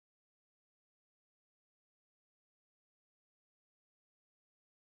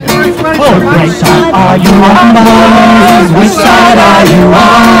which side are you on, boys? Which side are you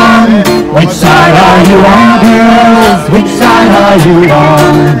on? Which side are you on, girls? Which side are you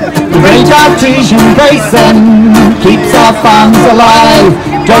on? The great Artesian Basin keeps our farms alive.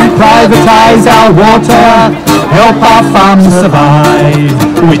 Don't privatise our water, help our farms survive.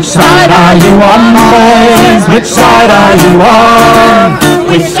 Which side are you on, boys? Which side are you on?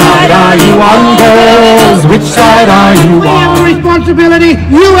 Which side are you on, girls? Which side are you on? We have a responsibility,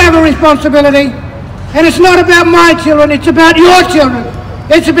 you have a responsibility, and it's not about my children, it's about your children.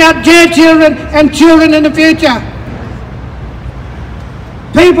 It's about their children and children in the future.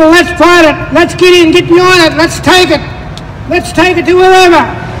 People, let's fight it. Let's get in, get behind it. Let's take it. Let's take it to wherever.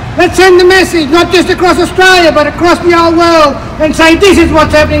 Let's send the message, not just across Australia, but across the whole world, and say this is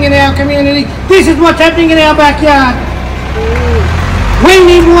what's happening in our community. This is what's happening in our backyard. We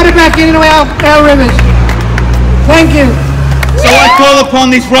need water back into our rivers. Thank you. So I call upon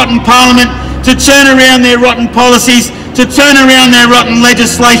this rotten parliament to turn around their rotten policies, to turn around their rotten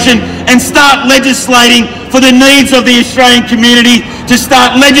legislation and start legislating for the needs of the Australian community, to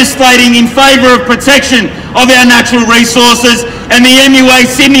start legislating in favour of protection of our natural resources, and the MUA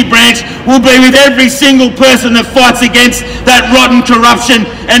Sydney branch will be with every single person that fights against that rotten corruption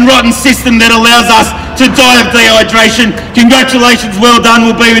and rotten system that allows us to die of dehydration. Congratulations, well done,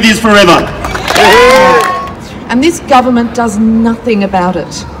 we'll be with you forever. And this government does nothing about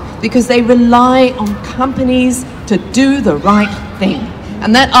it because they rely on companies to do the right thing.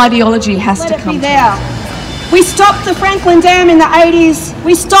 And that ideology has to come there. We stopped the Franklin Dam in the 80s.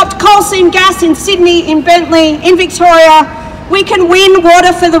 We stopped coal seam gas in Sydney, in Bentley, in Victoria. We can win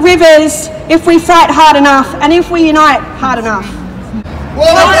water for the rivers if we fight hard enough and if we unite hard enough.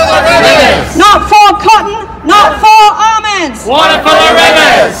 Water for the rivers! Not for cotton, not for almonds! Water for the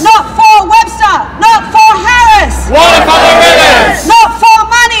rivers!